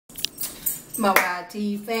my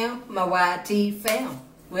YT fam, my YT fam.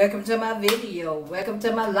 Welcome to my video, welcome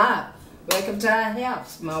to my live, welcome to our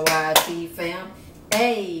house, my YT fam.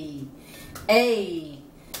 Hey, hey,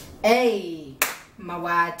 hey,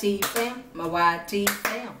 my YT fam, my YT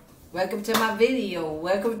fam. Welcome to my video,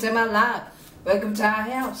 welcome to my live, welcome to our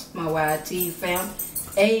house, my YT fam.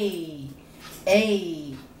 Hey,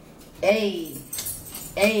 hey, hey,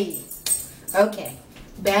 hey. Okay.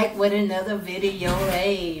 Back with another video,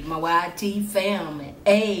 hey, my YT fam,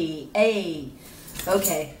 hey, hey.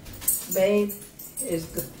 Okay, babe, is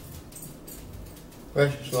good.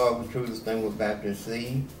 Precious Lord, we truly stand with Baptist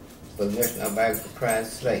seed, for the mission of bags for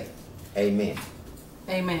Christ's sake. Amen.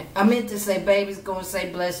 Amen. I meant to say, baby's gonna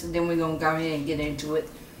say blessing, then we're gonna go ahead and get into it.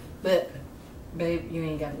 But, babe, you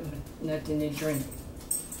ain't got nothing to drink.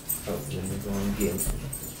 Oh, let me go and get it.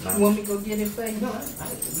 You want me to go get it for you? No, I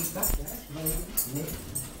can be back. That's maybe.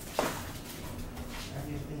 I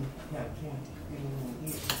just didn't have a chance to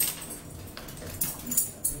get it.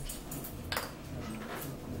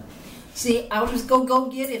 See, I was gonna go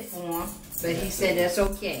get it for him, but he said that's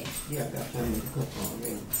okay. Yeah, I got plenty to cook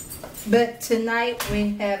already. But tonight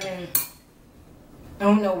we're having, I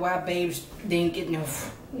don't know why babes didn't get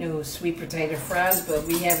no sweet potato fries, but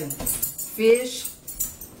we having fish.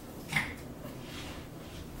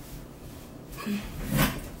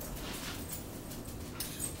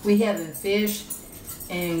 We having fish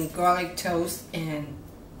and garlic toast, and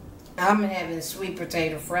I'm having sweet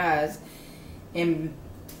potato fries, and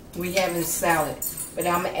we having salad, but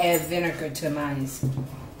I'm gonna add vinegar to mine.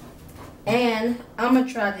 And I'm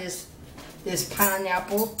gonna try this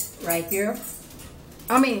pineapple right here.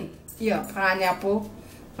 Pineapple.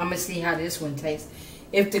 I'm gonna see how this one tastes.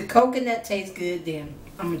 If the coconut tastes good, then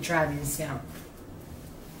I'm gonna try this out.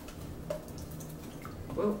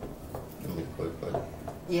 Whoa. Let me quick for you.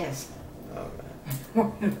 Yes. All right.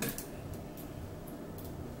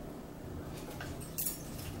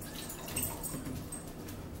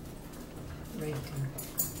 Right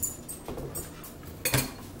there.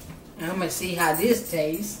 I'm gonna see how this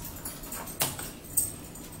tastes.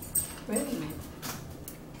 Wait a minute.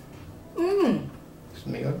 Mmm.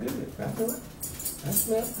 Smell good, right? I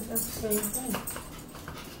smell that's the same thing.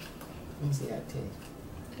 Let me see how it tastes.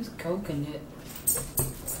 It's coconut.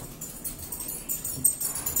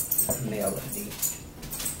 Melody.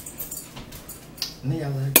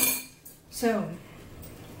 Melody. So,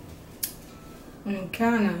 I'm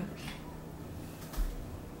kind of.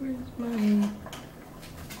 Where's my?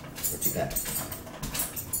 What you got?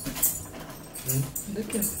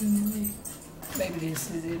 Look at me. Maybe this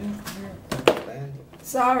is it up here.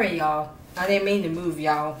 Sorry, y'all. I didn't mean to move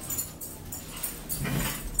y'all.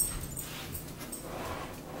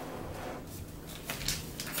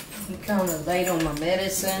 I'm kind of late on my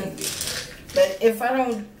medicine. But if I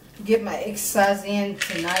don't get my exercise in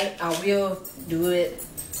tonight, I will do it,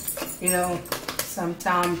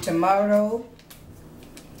 sometime tomorrow.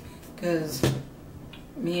 Because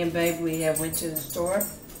me and babe, we have went to the store.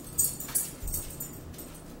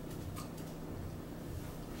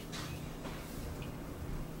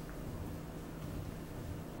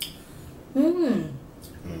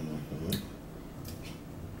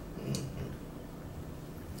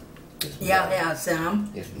 Y'all have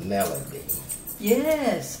some. It's melody.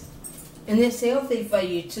 Yes. And it's healthy for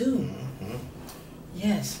you too.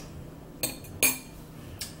 Yes.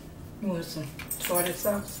 You want some tartar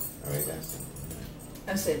sauce? I already got some.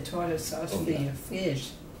 I said tartar sauce for your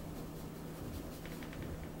fish.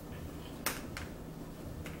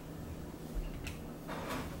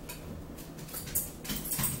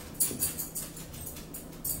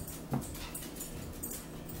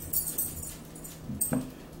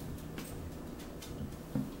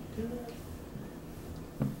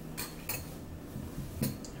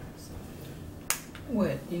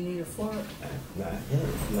 What? You need a fork? My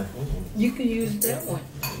hand. You can use that one.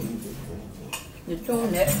 You're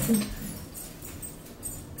doing that.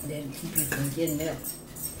 Then keep you from getting that.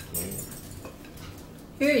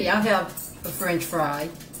 Here y'all have a French fry,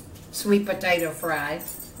 sweet potato fry.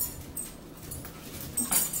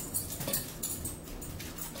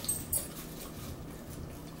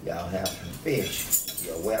 Y'all have some fish.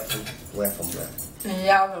 You're welcome, welcome, welcome. And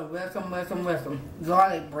y'all are welcome, welcome, welcome.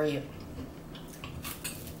 Garlic bread.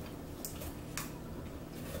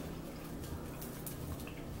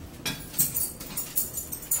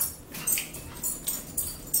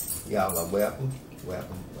 Y'all are welcome,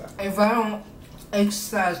 welcome, welcome. If I don't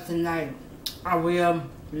exercise tonight, I will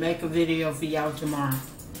make a video for y'all tomorrow.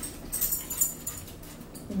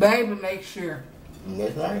 Baby, make sure.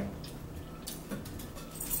 That's right.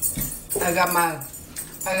 I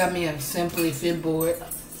got me a Simply Fit board.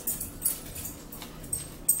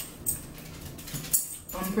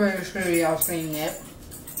 I'm pretty sure y'all seen that.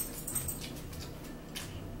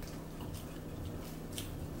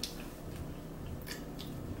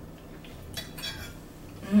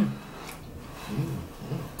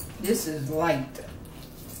 This is light.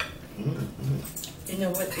 You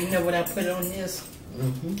know what? You know what I put on this?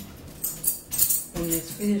 On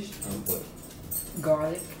this fish? What?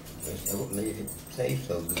 Garlic. That's what made it taste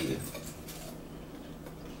so good.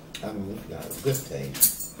 I mean, it's got a good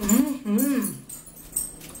taste.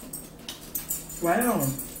 Wow.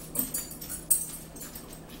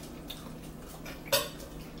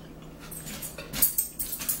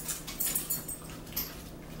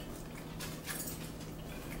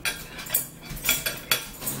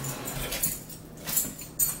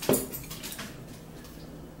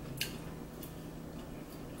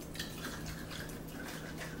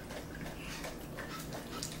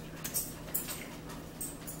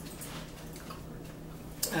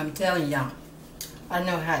 I'm telling y'all, I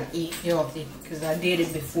know how to eat healthy because I did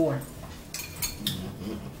it before.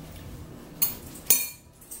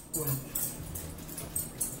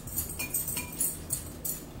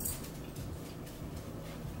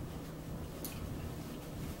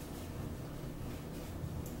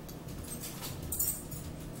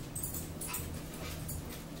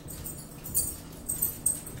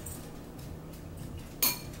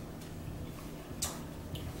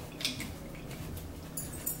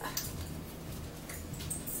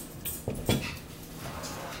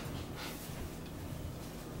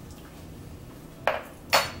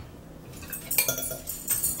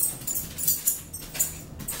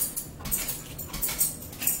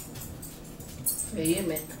 Well,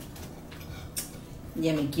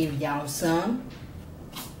 let me give y'all some.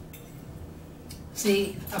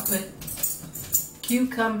 See, I put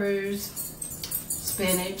cucumbers,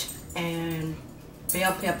 spinach, and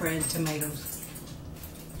bell pepper and tomatoes.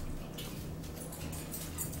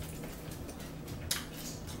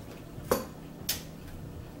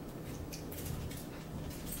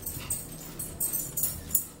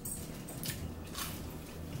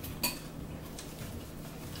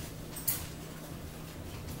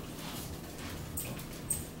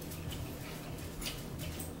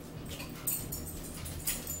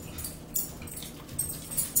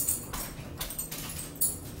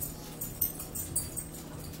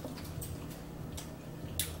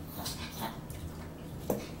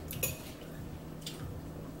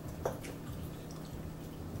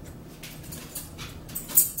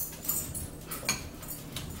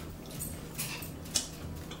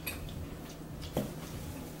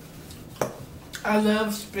 I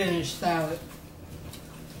love spinach salad.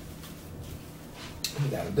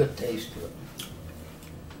 It got a good taste to it.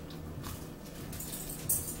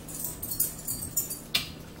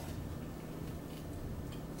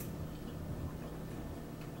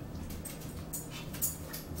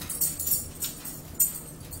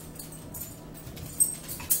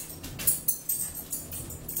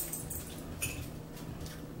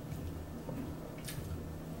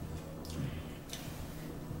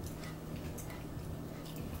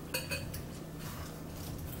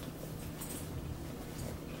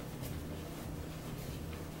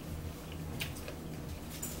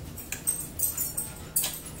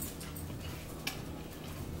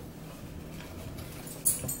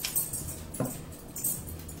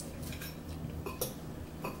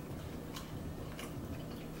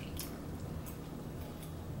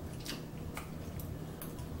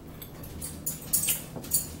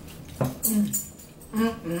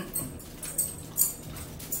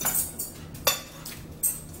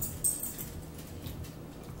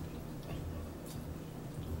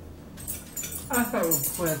 I thought it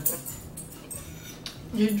was pleasant.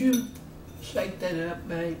 Did you shake that up,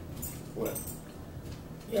 babe? What?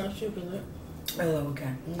 Yeah, I shook it up. Oh,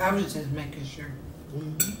 okay. I was just making sure.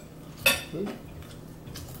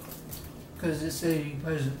 Because it said you're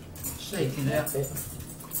supposed to shake it up. I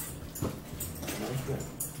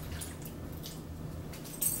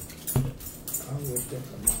wish that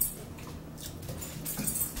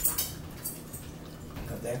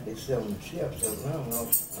because after selling the shelves so long, all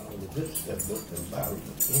the good stuff goes to the bottom.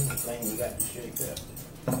 Anything you got to shake up.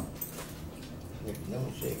 If you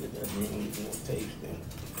don't shake it up, you don't get no taste in it.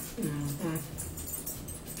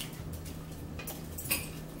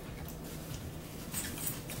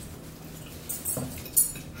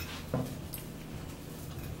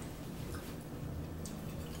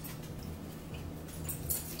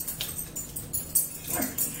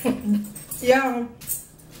 Y'all,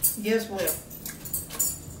 guess what?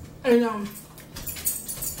 And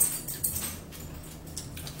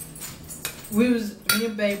me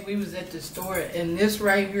and babe, we was at the store, and this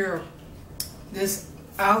right here, this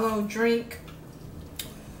aloe drink,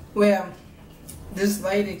 Well, this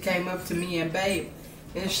lady came up to me and Babe,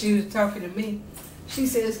 and she was talking to me. She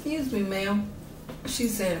said, "Excuse me, ma'am." She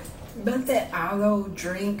said, "About that aloe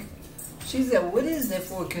drink." She said, "What is that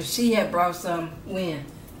for?" Because she had brought some when?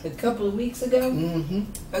 A couple of weeks ago? Mm-hmm.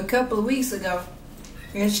 A couple of weeks ago.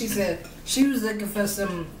 And she said she was looking for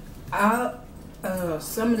some of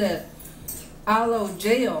that aloe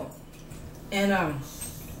gel. And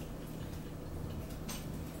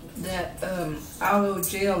that aloe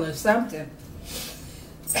gel or something.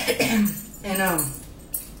 And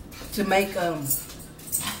to make hand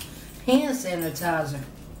sanitizer.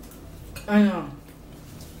 And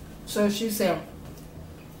so she said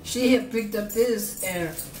she had picked up this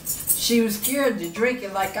and she was scared to drink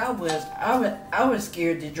it like I was. I was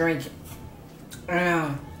scared to drink it.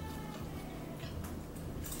 And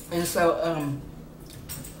so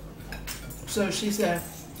so she said,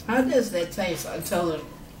 "How does that taste?" I told her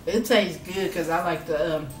it tastes good because I like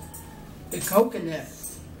the coconut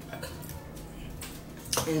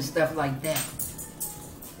and stuff like that.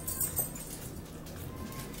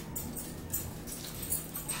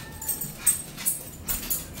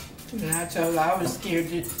 And I told her I was scared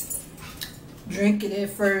to drink it at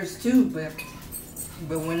first too, but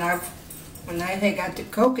when I had got the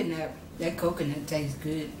coconut, that coconut tastes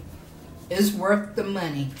good. It's worth the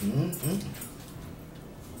money. Mm-hmm.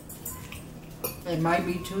 It might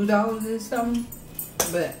be $2 or something,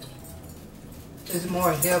 but it's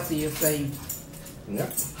more healthier for you.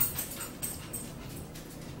 Yep.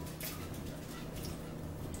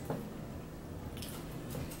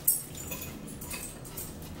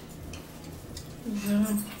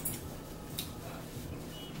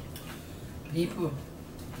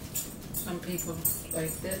 Some people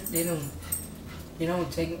like that, they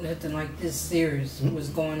don't take nothing like this serious. What's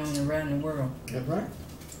going on around the world? That's right.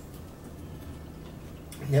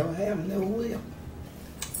 Never have, never will.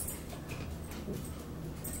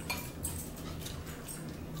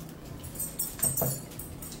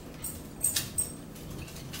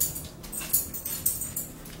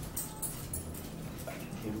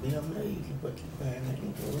 You'd be amazed what you find out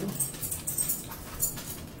in the world.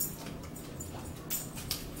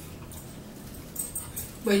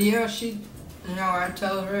 But yeah, I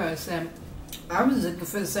told her, I said, I was looking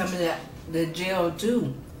for some of the gel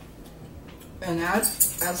too. And I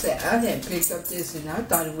said, I had picked up this and I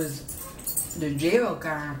thought it was the gel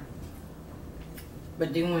kind.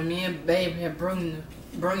 But then when me and Babe had bring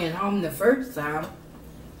it home the first time,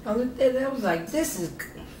 I looked at it, I was like, this is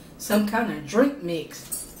some kind of drink mix.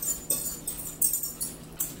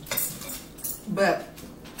 But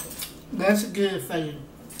that's good for you.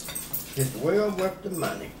 It's well worth the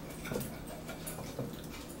money.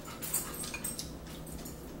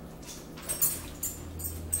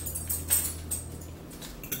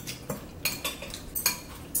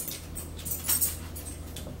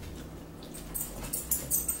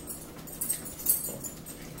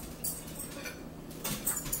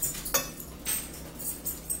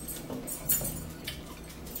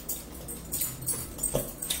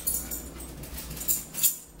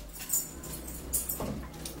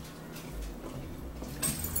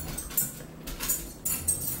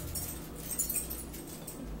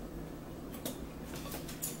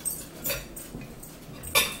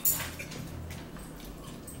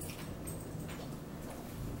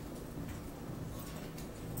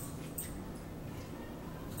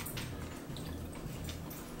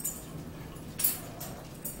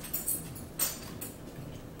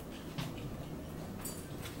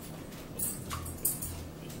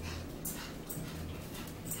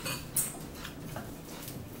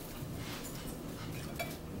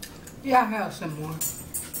 Yeah, I have some more.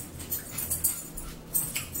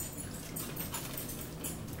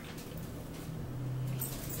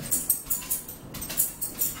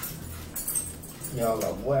 Y'all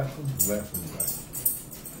are welcome, welcome, welcome.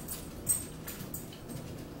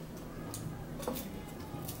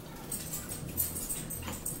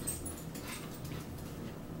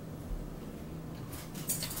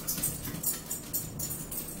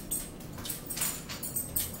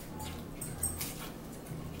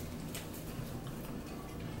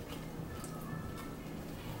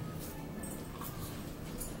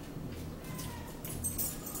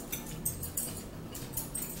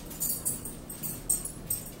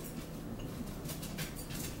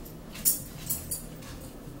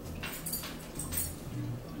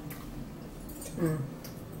 Mm.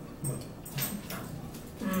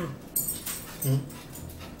 Mm. Hmm?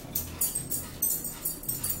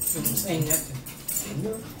 Didn't say nothing. You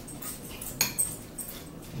know?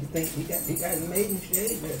 You think he got it made in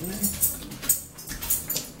shade that night?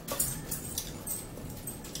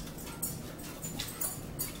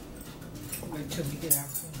 Wait till we get our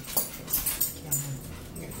food.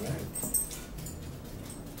 That's right.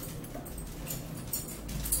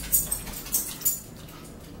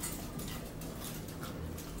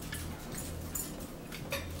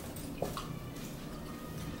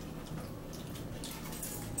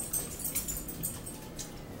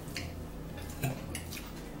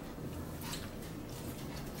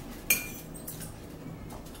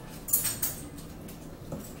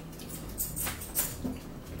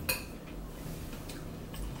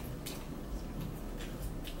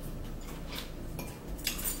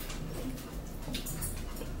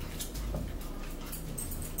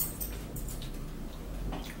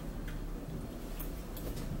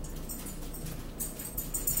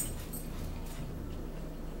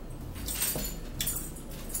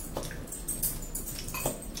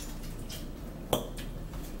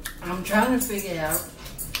 I'm trying to figure out.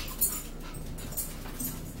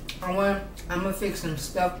 I'm gonna fix some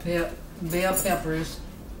stuffed bell peppers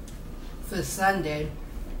for Sunday,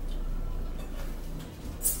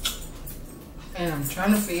 and I'm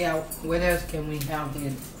trying to figure out what else can we have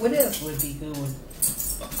here. What else would be good with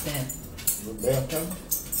that? With bell pepper?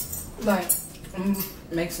 Like,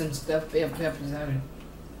 make some stuffed bell peppers out of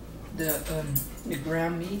the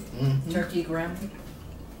ground meat, turkey ground meat.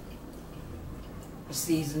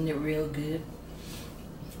 Season it real good.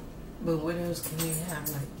 But what else can we have?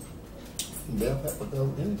 Like Bell pepper go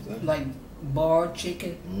with anything. like boiled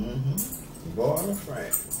chicken. Boiled or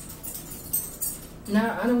fried?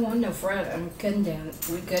 No, I don't want no fried. I'm cutting down.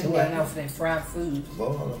 We're cutting down off that fried food.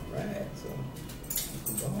 Boiled or fried, so you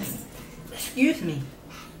can boil it. Excuse me.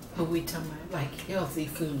 But we talking about like healthy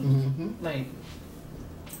food. Like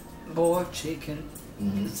boiled chicken.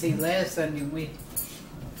 See, last Sunday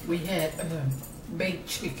we had baked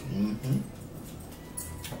chicken.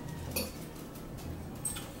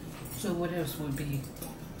 So what else would be?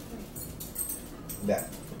 That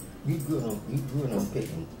you good on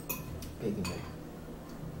picking it.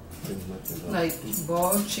 Pretty much Like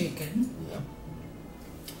boiled chicken, yeah.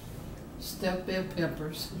 stuffed bell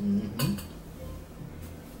peppers,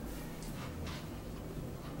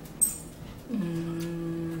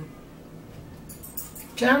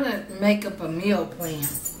 trying to make up a meal plan.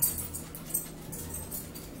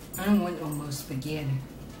 I don't want no more spaghetti.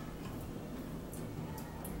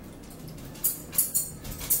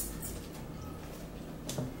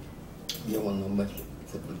 You don't want no much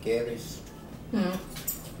spaghettis.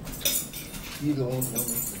 You don't want no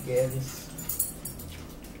spaghettis.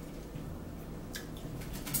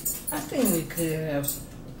 I think we could have,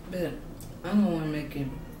 but I don't want to make it,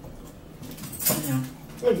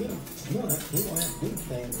 Well, yeah, you don't have to do the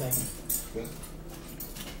same thing.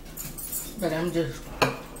 But I'm just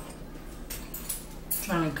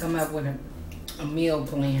trying to come up with a meal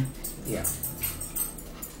plan. Yeah.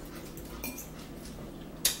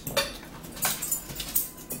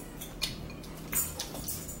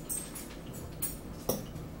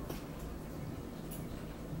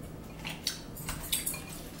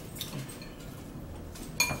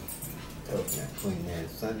 Between that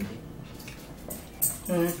Sunday.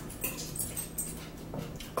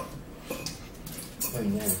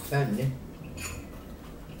 Between that Sunday,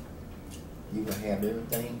 you gonna have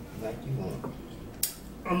everything like you want.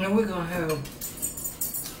 I mean, we're gonna have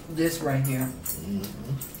this right here.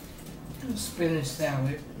 Spinach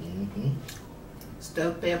salad.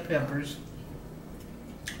 Stuffed bell peppers.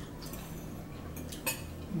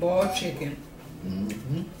 Boiled chicken.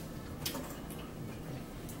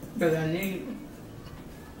 But I need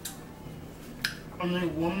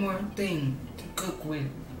one more thing to cook with.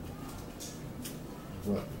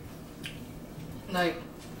 What? Like,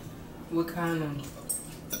 what kind of...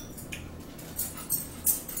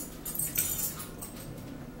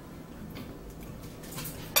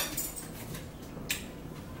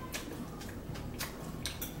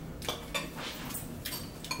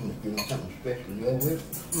 Give me something special to go with?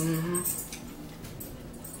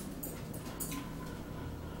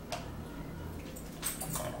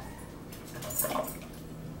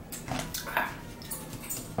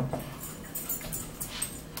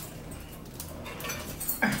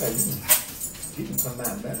 You can come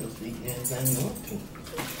out better so you can eat anything you want to.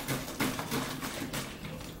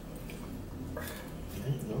 I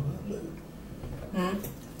ain't know how to do it.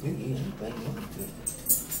 You can eat anything you want to.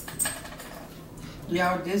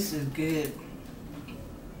 Y'all, this is good.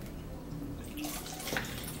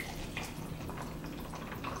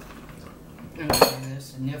 Okay,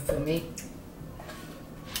 that's enough for me.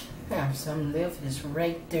 Have some left. It's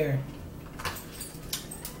right there.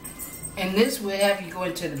 And this will have you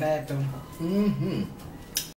going to the bathroom.